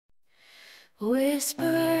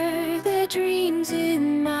Whisper the dreams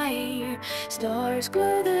in my ear. Stars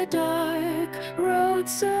glow the dark, road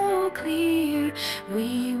so clear.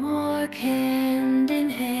 We walk hand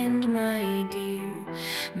in hand, my dear.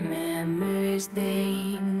 Memories,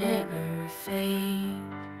 they never fade.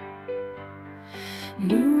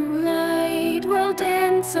 Moonlight will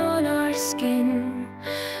dance on our skin.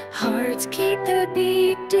 Hearts keep the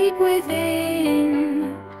beat deep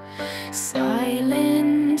within.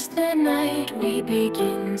 Silence the night, we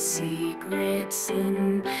begin secrets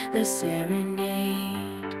in the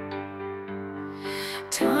serenade.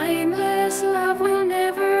 Timeless love will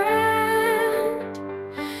never end,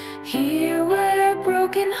 here where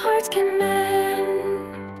broken hearts can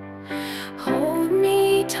mend. Hold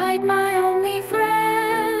me tight, my only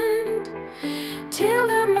friend, till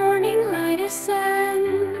the morning light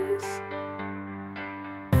ascends.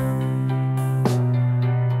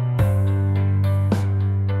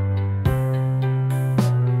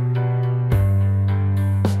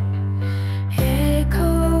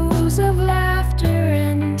 Of laughter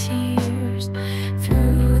and tears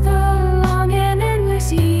through the long and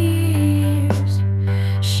endless years.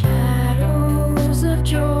 Shadows of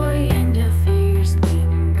joy and of fears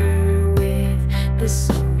linger with the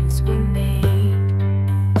songs we made.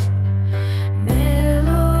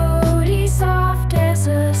 Melody soft as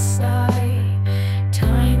a sigh,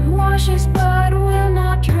 time washes but will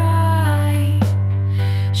not dry.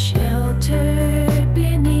 Sheltered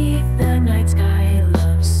beneath the night sky,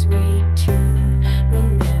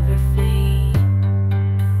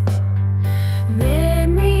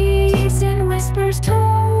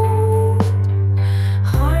 told,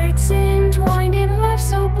 hearts entwined in love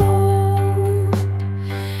so bold.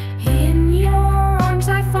 In your arms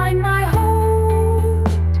I find my hold,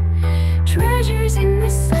 treasures in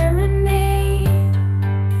this serenade.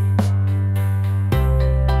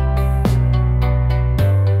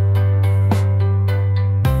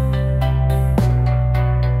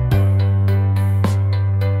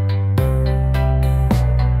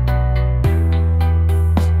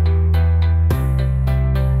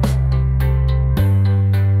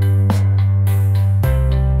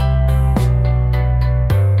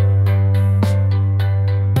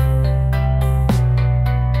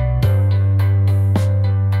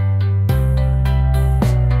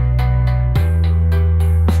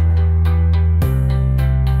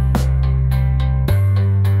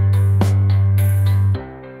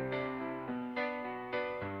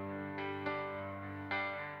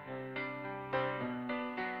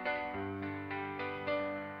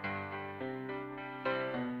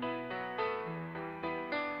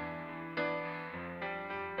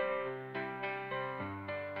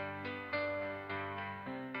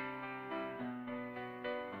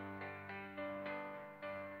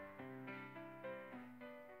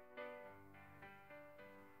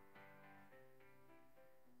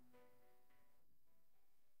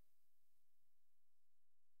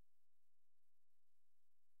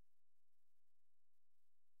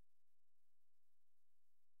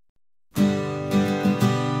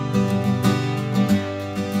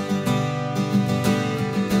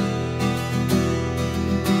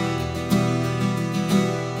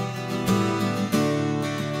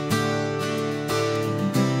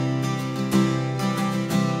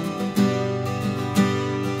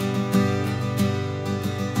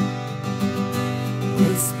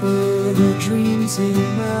 Whisper the dreams in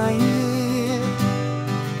my ear.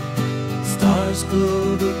 Stars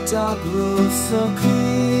glow, the dark road so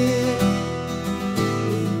clear.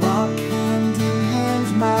 We walk hand in hand,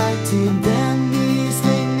 my dear. Memories,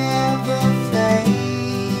 they never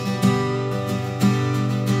fade.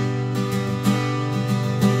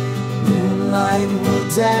 Moonlight will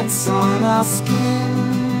dance on our skin.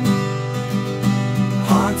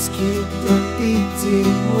 Hearts keep the beat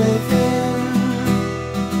deep within.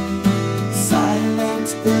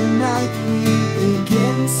 The night we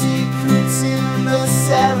begin secrets in the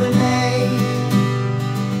serenade.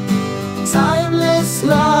 Timeless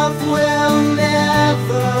love will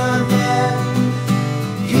never end,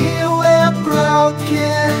 here where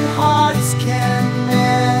broken hearts can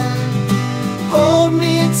mend. Hold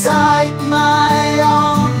me tight, my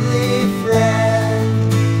only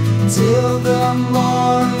friend, till the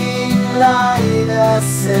morning light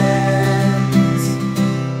ascends.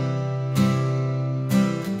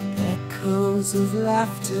 Of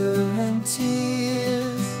laughter and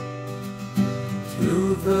tears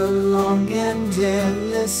through the long and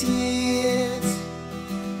endless years.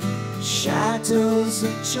 Shadows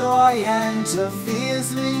of joy and of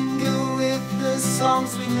fears linger with the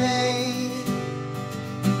songs we made.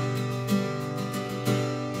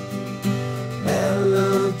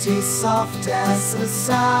 beauty soft as a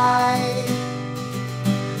sigh.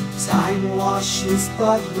 Time washes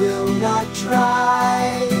but will not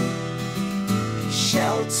dry.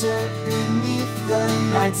 Shelter beneath the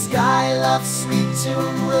night sky, love's sweet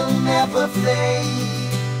tune will never fade.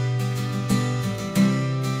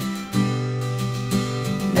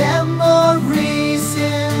 Memories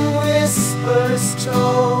in whispers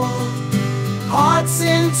told, hearts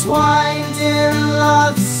entwined in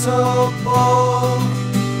love so bold.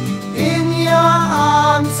 In your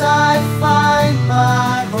arms I find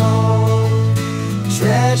my home,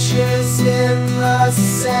 treasures in the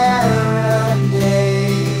serenade.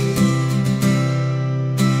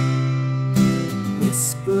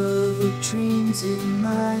 Whisper the dreams in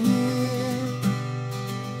my ear,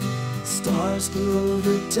 stars glow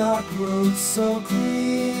the dark road so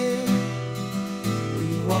clear. We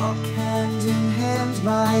walk hand in hand,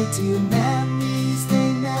 my dear, memories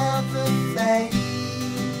they never fade.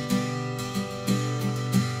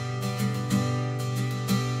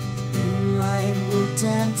 Moonlight will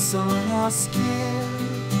dance on our skin,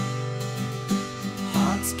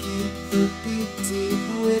 hearts keep the beat deep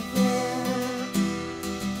within.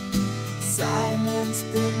 Silence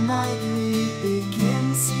the night we begin,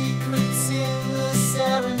 secrets in the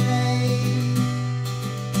serenade.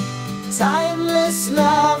 Timeless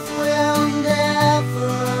love will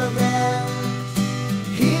never end,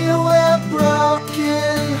 here where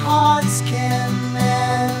broken hearts can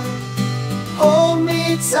mend. Hold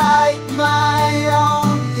me tight, my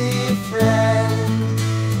only friend,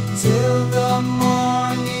 till the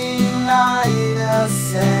morning light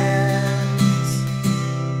ascends.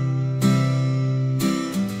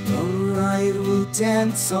 The light will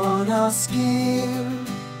dance on our skin,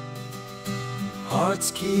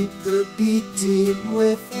 hearts keep the beat deep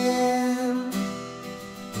within.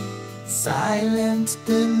 Silent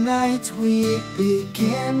the night we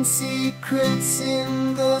begin, secrets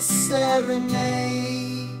in the serenade.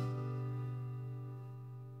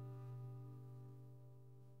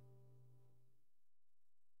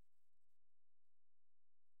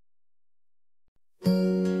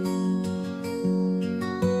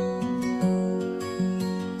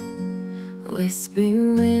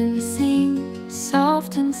 Whispering winds sing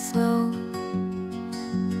soft and slow,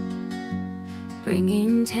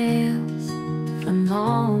 bringing tales from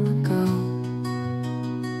long ago.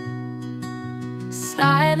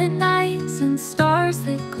 Silent nights and stars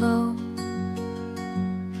that glow,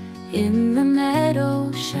 in the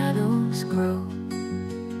meadow shadows grow.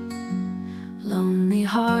 Lonely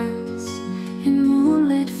hearts in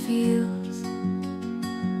moonlit fields,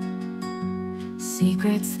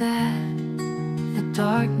 secrets that the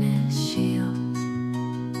darkness shields.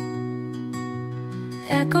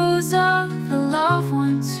 Echoes of the love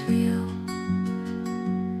once real,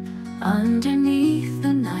 underneath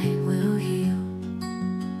the night will heal.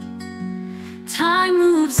 Time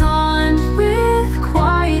moves on with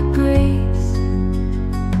quiet grace,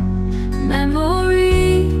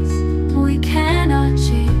 memories we cannot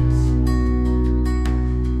chase,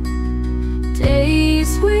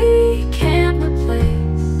 days we can't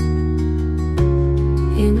replace,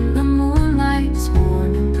 in the moonlight's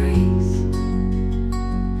warm embrace.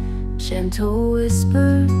 Gentle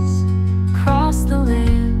whispers cross the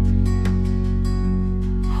land,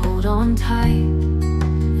 hold on tight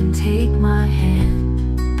and take my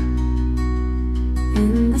hand.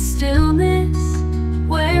 In the stillness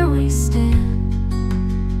where we stand,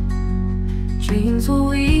 dreams will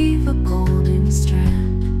weave a golden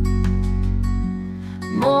strand.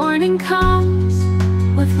 Morning comes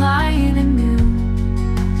with light and noon,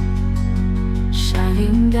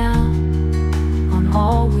 shining down on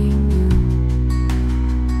all we knew.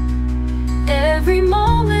 Every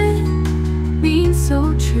moment means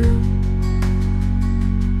so true,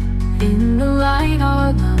 in the light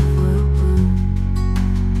our love will bloom.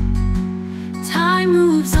 Time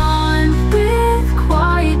moves on with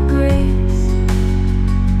quiet grace,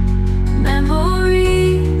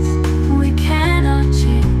 memories we cannot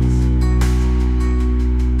chase,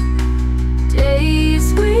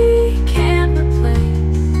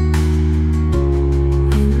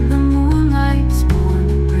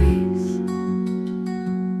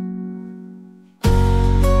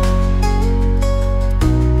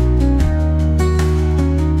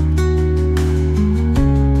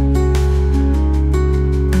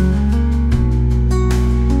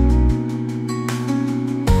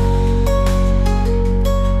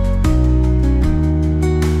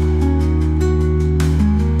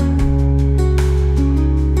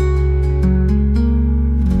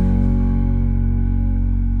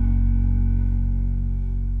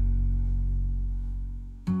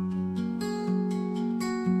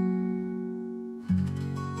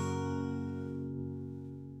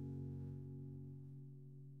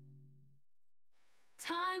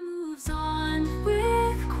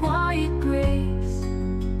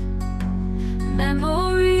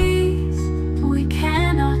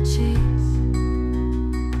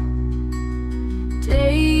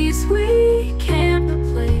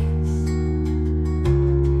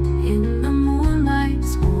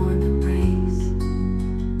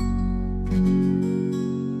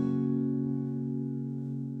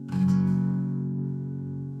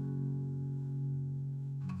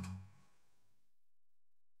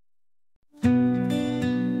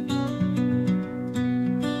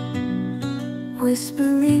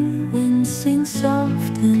 whispering wind sings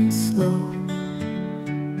soft and slow,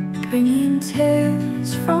 bringing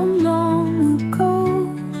tales from long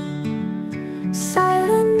ago.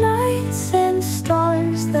 Silent nights and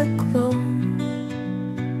stars that glow.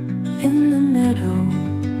 In the meadow,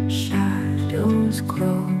 shadows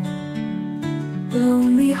grow.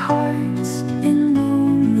 Lonely hearts in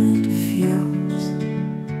moonlit fields,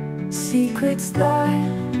 secrets that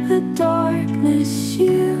the darkness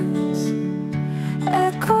shields.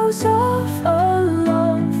 Echoes of a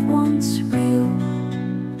love once real.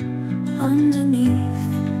 Underneath,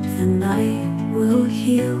 the night will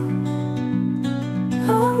heal.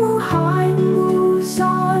 Oh, heart moves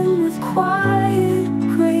on with quiet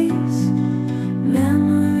grace.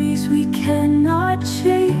 Memories we cannot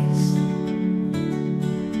chase,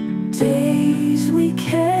 days we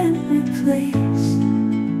can't replace.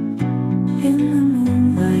 In the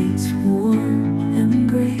moonlight's warm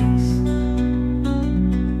embrace,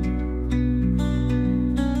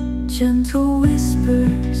 gentle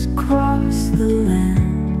whispers cross the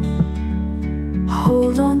land.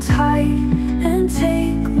 Hold on tight and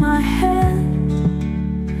take my hand.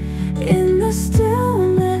 In the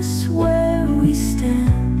stillness where we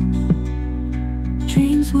stand,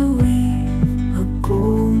 dreams will weave a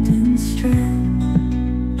golden strand.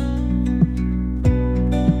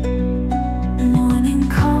 Morning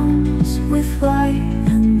comes with light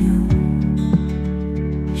anew,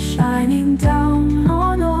 shining down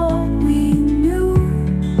on all we knew.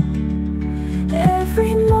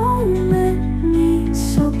 Every moment needs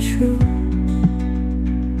so true.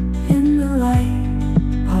 In the light,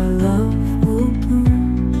 our love will bloom.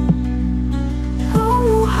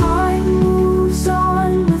 Oh, heart moves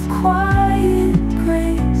on with quiet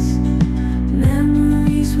grace.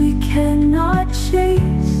 Memories we cannot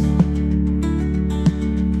chase,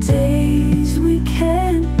 days we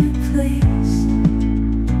can't replace.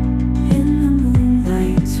 In the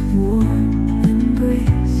moonlight's warm embrace.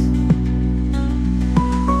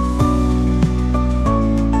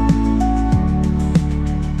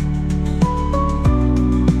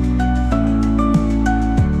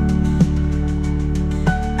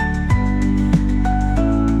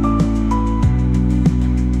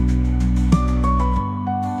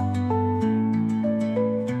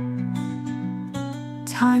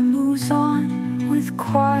 Time moves on with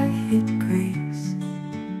quiet grace.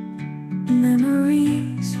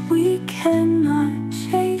 Memories we cannot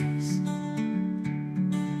chase,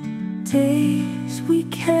 days we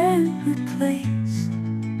can't replace.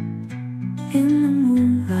 In the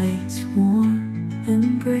moonlight's warm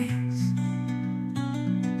embrace.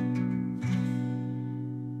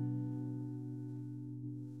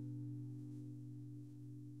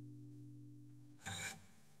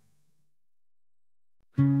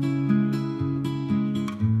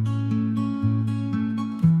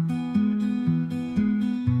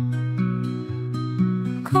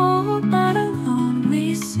 Cold night alone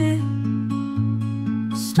we sit,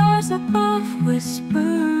 stars above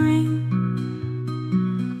whispering.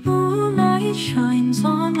 Moonlight shines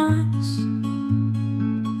on us,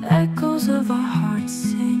 echoes of our hearts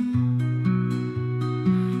sing.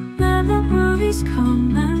 Memories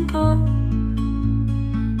come and go,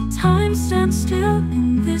 time stands still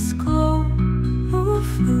in this glow. Move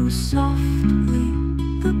through softly,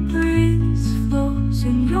 the breeze flows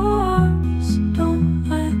in your arms, don't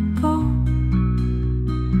let go.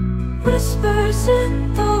 Whispers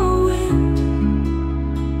in the wind,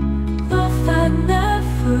 love that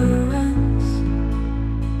never ends.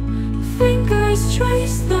 Fingers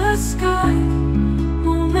trace the sky,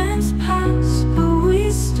 moments pass but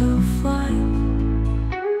we still fly.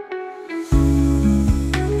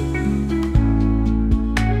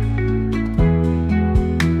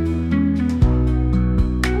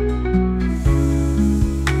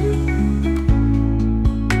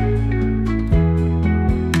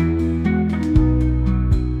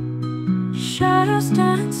 Shadows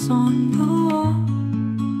dance on the wall,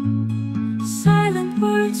 silent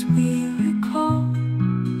words we recall.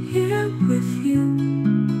 Here with you,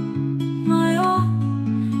 my all.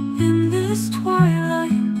 In this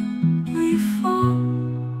twilight we fall,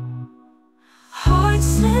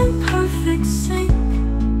 hearts in perfect sync.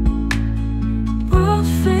 World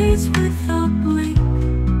fades with a blink.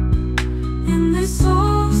 In this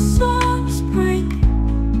old song's brink,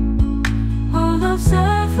 our love's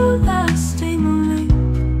everlasting link.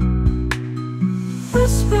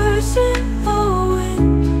 Whispers in the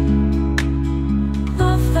wind,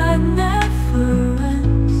 love that never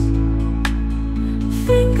ends.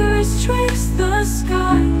 Fingers trace the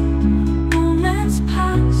sky, moments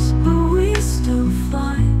pass but we still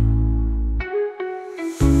fly.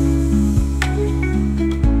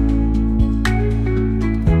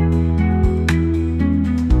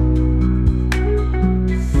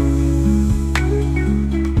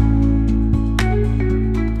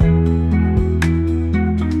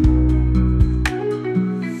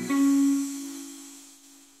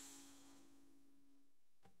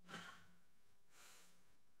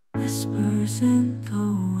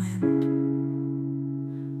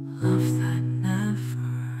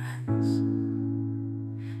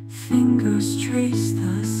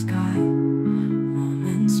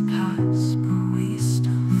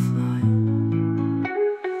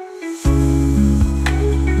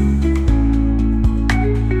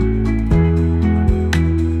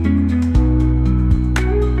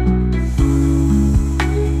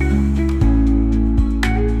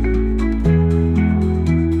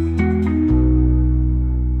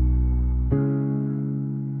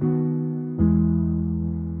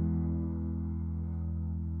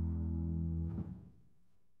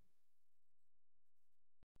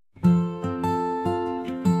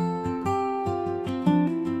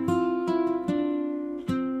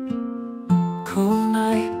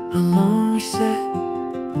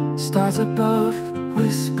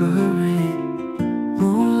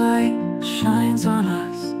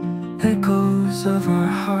 echoes of our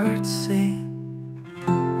hearts sing.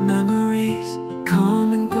 Memories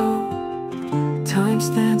come and go. Time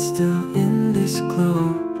stands still in this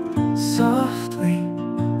glow. Softly,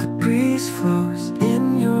 the breeze flows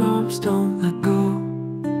in your arms, don't let go.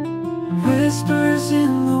 Whispers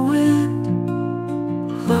in the wind,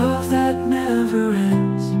 love that never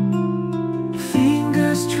ends.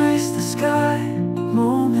 Fingers trace the sky,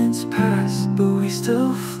 moments pass, but we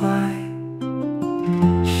still fly.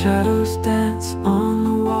 Shadows dance on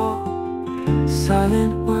the wall,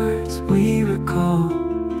 silent words we recall.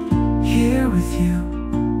 Here with you,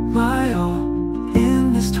 my all,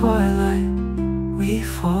 in this twilight we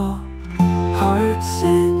fall. Hearts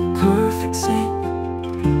in perfect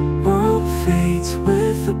sync, world fades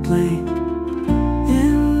with a blink.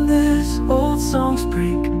 In this old song's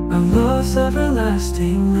break, our love's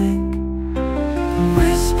everlasting link.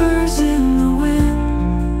 Whispers in the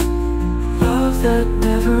wind, love that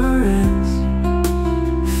never ends.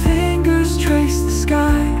 Fingers trace the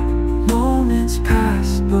sky, moments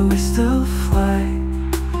pass, but we still fly.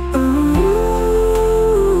 Ooh,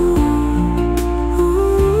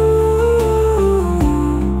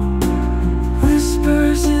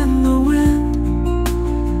 whispers in the wind,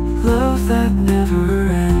 love that never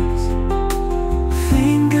ends.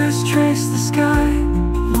 Fingers trace the sky,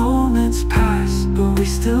 moments pass, but we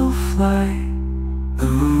still fly.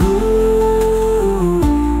 Ooh.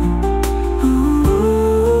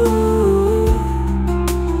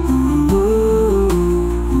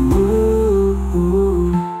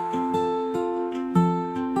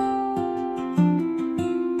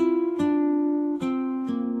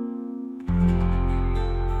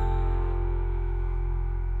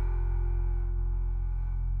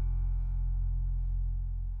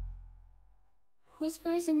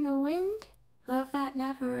 Whispers in the wind, love that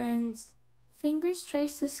never ends. Fingers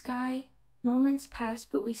trace the sky, moments pass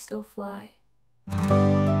but we still fly.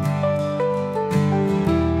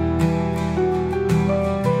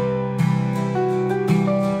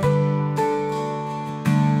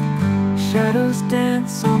 Shadows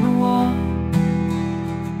dance on the wall,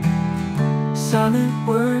 silent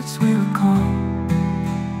words we recall.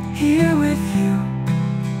 Here with you,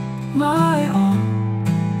 my all,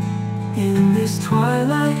 in this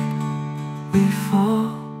twilight we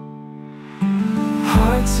fall.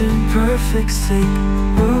 Hearts in perfect sync,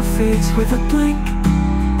 world fades with a blink.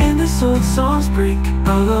 In this old song's brink,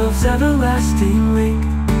 our love's everlasting link.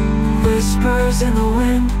 Whispers in the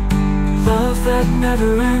wind, love that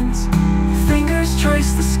never ends. Fingers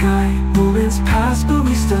trace the sky, moments pass but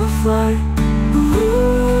we still fly. Ooh,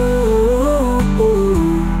 ooh,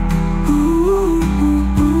 ooh, ooh,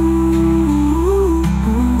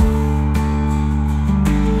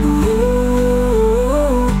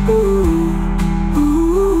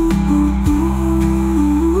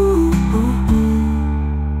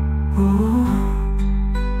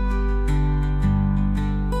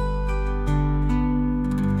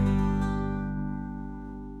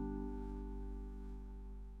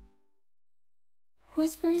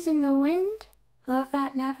 Whispers in the wind, love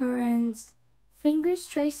that never ends. Fingers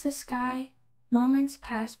trace the sky, moments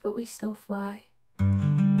pass but we still fly.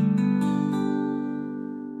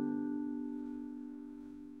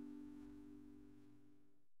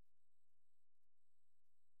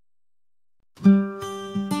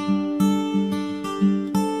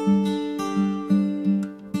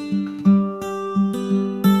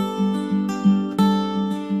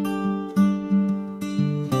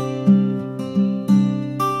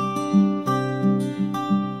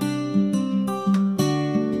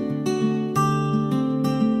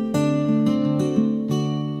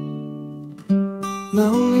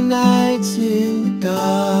 Lonely nights in the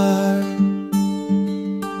dark,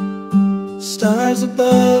 stars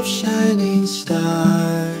above, shining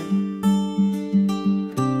star,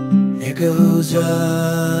 echoes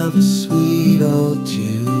of a sweet old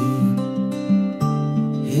tune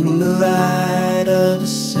in the light of a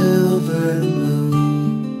silver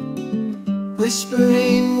moon.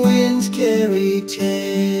 Whispering winds carry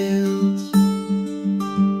tales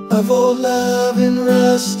of old love and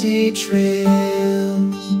rusty trails.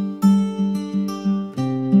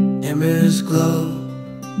 Embers glow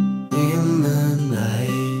in the night,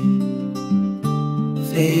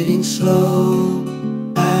 fading slow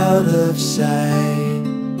out of sight.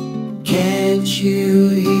 Can't you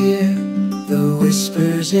hear the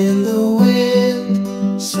whispers in the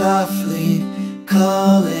wind, softly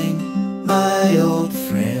calling my old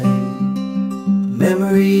friend?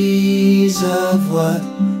 Memories of what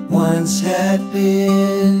once had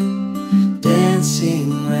been, dancing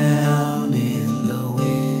round in the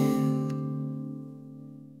wind.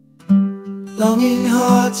 longing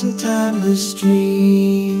hearts and timeless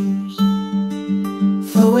dreams,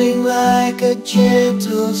 flowing like a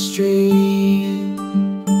gentle stream.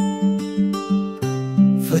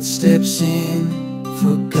 Footsteps in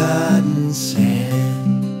forgotten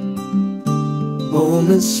sand,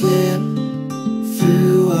 moments slip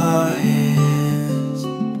through our hands.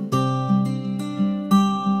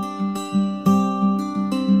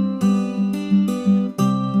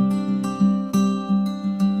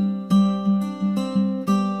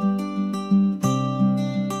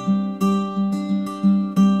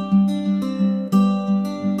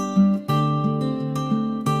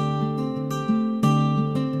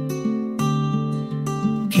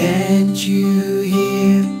 Can't you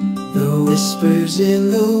hear the whispers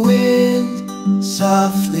in the wind,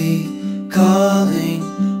 softly calling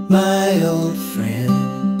my old friend?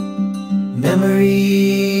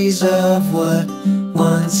 Memories of what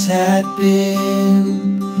once had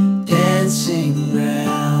been, dancing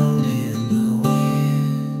round in the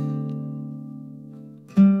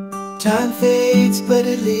wind. Time fades, but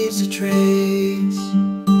it leaves a trace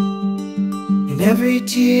in every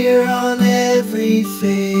tear on every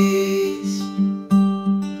face.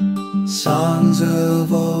 Songs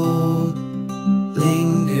of old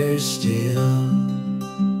linger still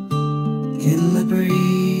in the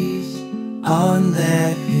breeze on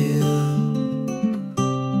that